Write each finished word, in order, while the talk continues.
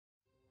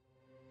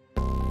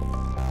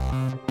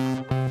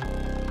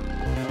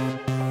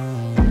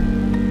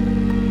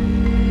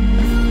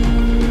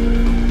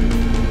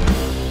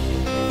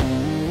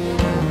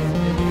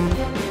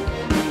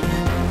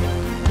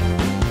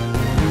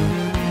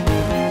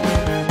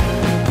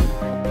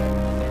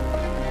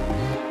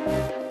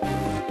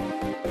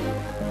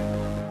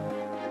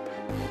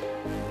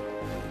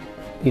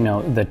you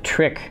know, the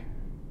trick,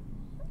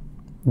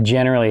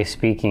 generally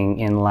speaking,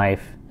 in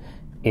life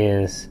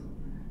is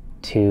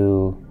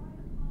to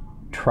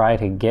try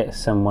to get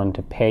someone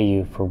to pay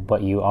you for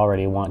what you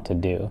already want to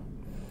do.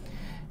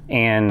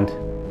 And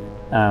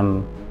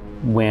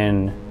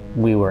when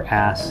we were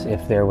asked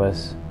if there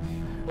was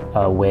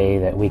a way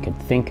that we could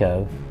think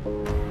of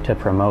to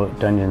promote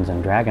Dungeons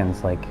and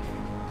Dragons, like,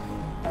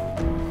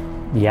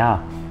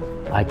 yeah,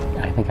 I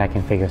think I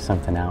can figure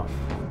something out.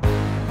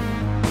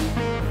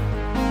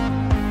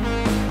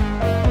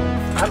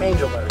 I'm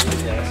Angel Bird.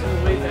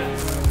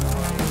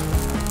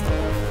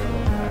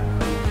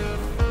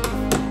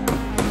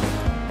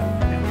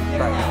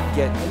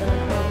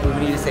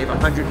 We need to save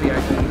 100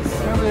 VIPs.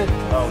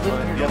 Oh, you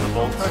have the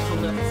bolts?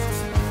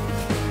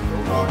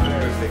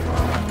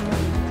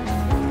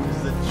 This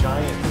is a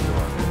giant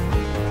store.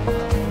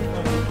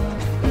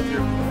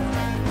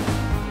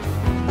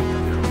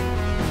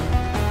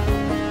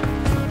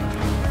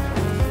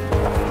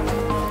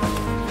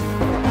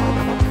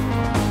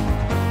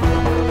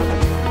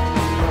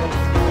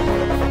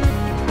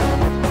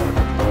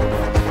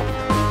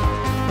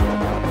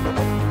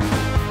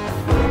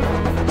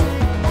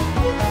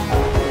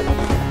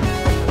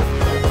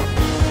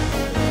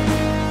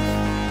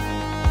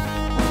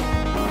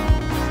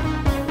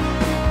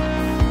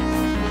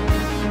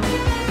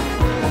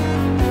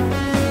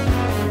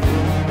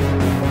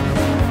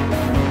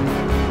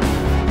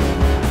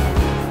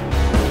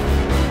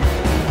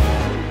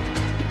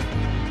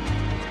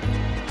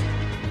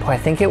 I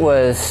think it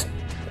was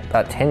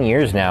about 10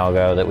 years now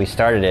ago that we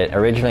started it.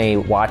 Originally,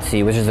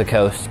 WotC, Wizards of the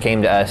Coast,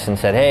 came to us and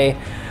said, hey,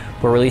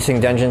 we're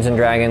releasing Dungeons &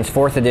 Dragons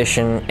 4th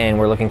edition, and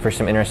we're looking for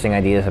some interesting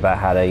ideas about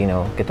how to, you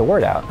know, get the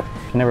word out.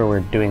 Whenever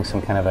we're doing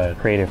some kind of a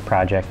creative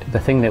project, the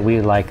thing that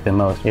we like the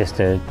most is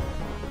to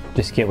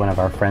just get one of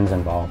our friends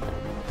involved.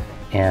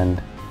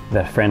 And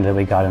the friend that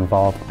we got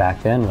involved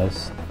back then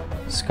was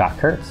Scott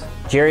Kurtz.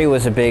 Jerry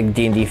was a big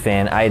D&D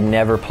fan. I had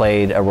never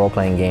played a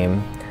role-playing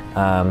game.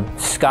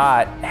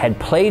 Scott had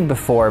played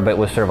before, but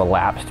was sort of a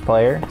lapsed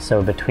player.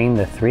 So between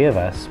the three of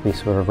us, we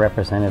sort of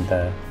represented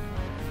the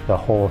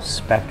whole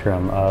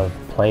spectrum of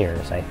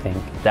players, I think.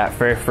 That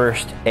very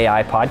first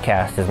AI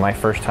podcast is my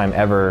first time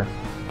ever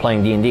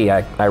playing D&D.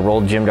 I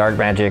rolled Jim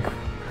Darkmagic,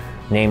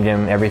 named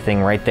him,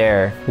 everything right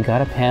there. We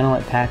got a panel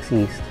at PAX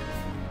East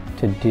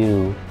to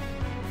do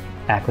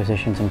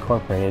Acquisitions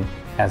Incorporated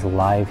as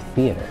live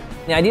theater.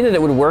 The idea that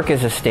it would work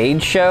as a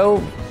stage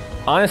show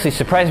honestly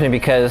surprised me,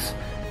 because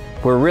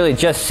we're really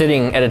just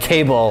sitting at a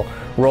table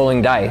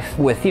rolling dice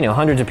with, you know,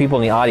 hundreds of people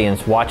in the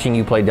audience watching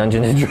you play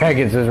Dungeons and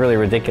Dragons. Is really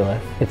ridiculous.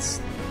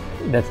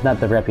 That's not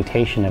the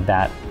reputation of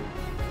that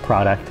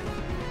product.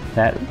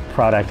 That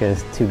product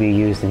is to be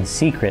used in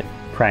secret,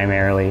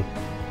 primarily,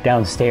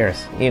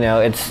 downstairs. You know,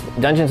 it's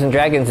Dungeons and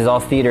Dragons is all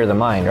theater of the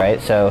mind, right?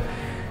 So,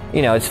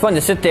 you know, it's fun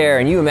to sit there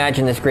and you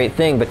imagine this great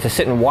thing, but to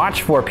sit and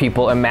watch 4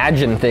 people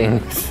imagine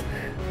things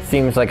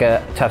seems like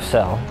a tough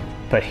sell.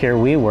 But here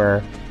we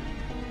were,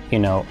 you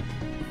know,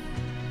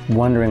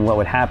 wondering what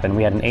would happen.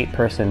 We had an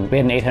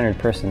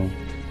 800-person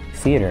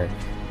theater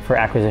for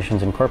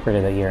Acquisitions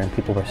Incorporated that year, and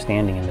people were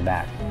standing in the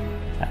back.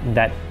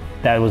 That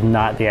was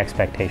not the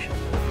expectation.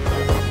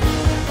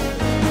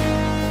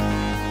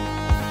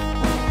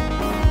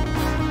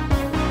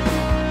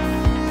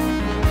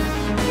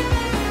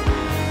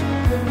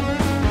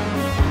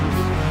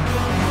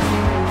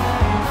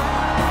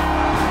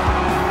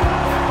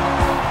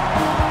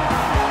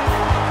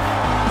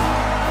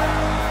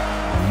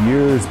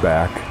 Years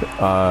back,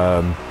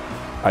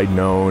 I'd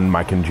known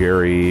Mike and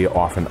Jerry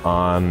off and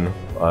on.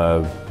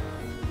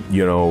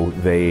 You know,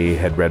 they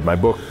had read my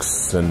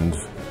books, and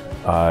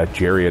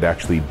Jerry had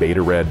actually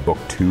beta read book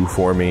 2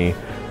 for me.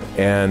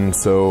 And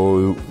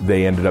so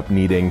they ended up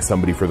needing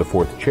somebody for the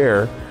 4th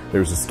chair. There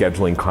was a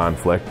scheduling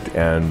conflict,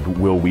 and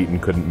Will Wheaton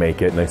couldn't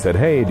make it. And they said,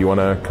 hey, do you want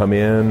to come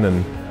in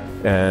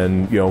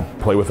and you know,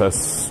 play with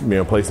us, you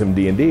know, play some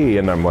D&D?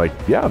 And I'm like,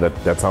 yeah,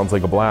 that sounds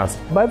like a blast.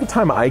 By the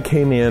time I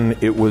came in,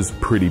 it was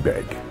pretty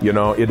big. You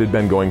know, it had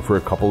been going for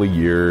a couple of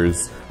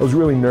years. I was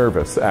really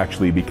nervous,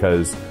 actually,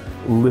 because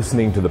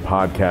listening to the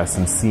podcast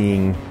and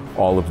seeing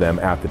all of them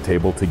at the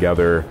table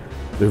together,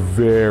 they're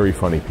very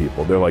funny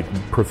people. They're like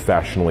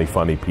professionally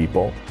funny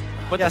people.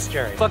 What the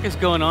Jerry. fuck is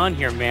going on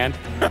here, man?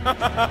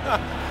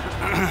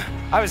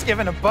 I was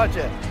given a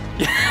budget.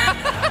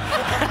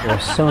 There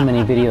are so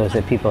many videos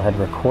that people had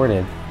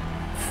recorded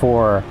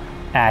for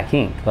Acq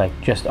Inc., like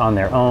just on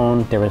their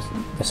own. There was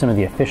some of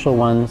the official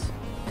ones,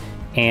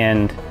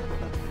 and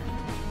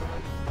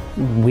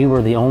we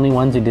were the only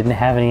ones who didn't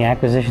have any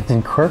Acquisitions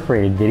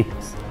Incorporated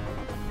videos.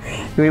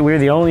 We were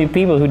the only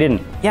people who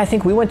didn't. Yeah, I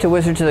think we went to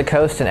Wizards of the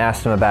Coast and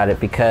asked them about it,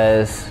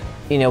 because,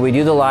 you know, we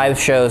do the live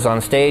shows on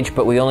stage,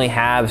 but we only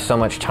have so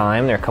much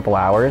time. They're a couple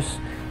hours.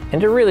 And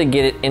to really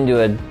get it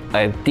into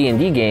a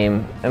D&D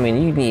game, I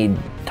mean, you need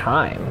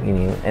time.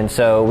 And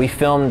so we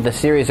filmed the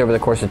series over the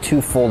course of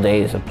 2 full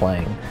days of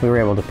playing. We were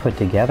able to put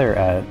together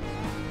a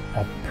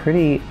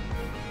pretty,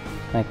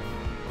 like,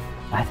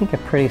 I think a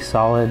pretty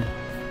solid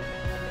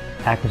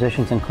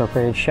Acquisitions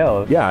Incorporated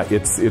show. Yeah,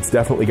 it's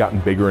definitely gotten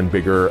bigger and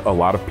bigger. A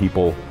lot of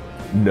people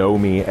know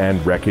me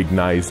and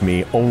recognize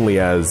me only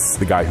as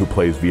the guy who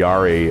plays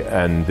Viari,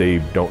 and they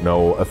don't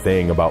know a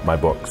thing about my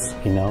books.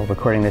 You know,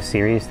 recording this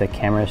series, the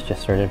cameras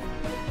just sort of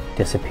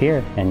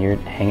disappear, and you're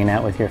hanging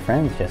out with your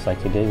friends just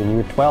like you did when you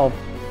were 12.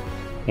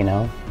 You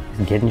know,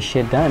 getting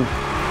shit done.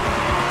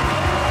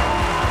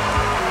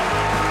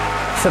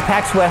 So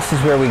PAX West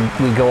is where we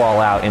go all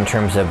out in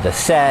terms of the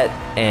set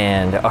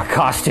and our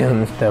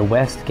costumes. The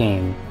West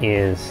game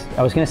is,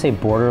 I was going to say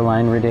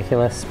borderline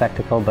ridiculous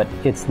spectacle, but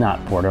it's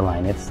not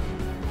borderline. It's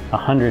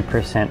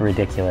 100%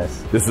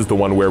 ridiculous. This is the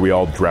one where we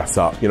all dress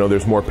up. You know,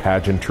 there's more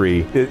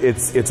pageantry.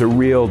 It's a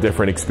real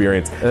different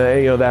experience.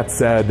 You know, that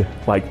said,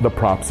 like, the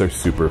props are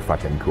super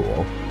fucking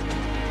cool.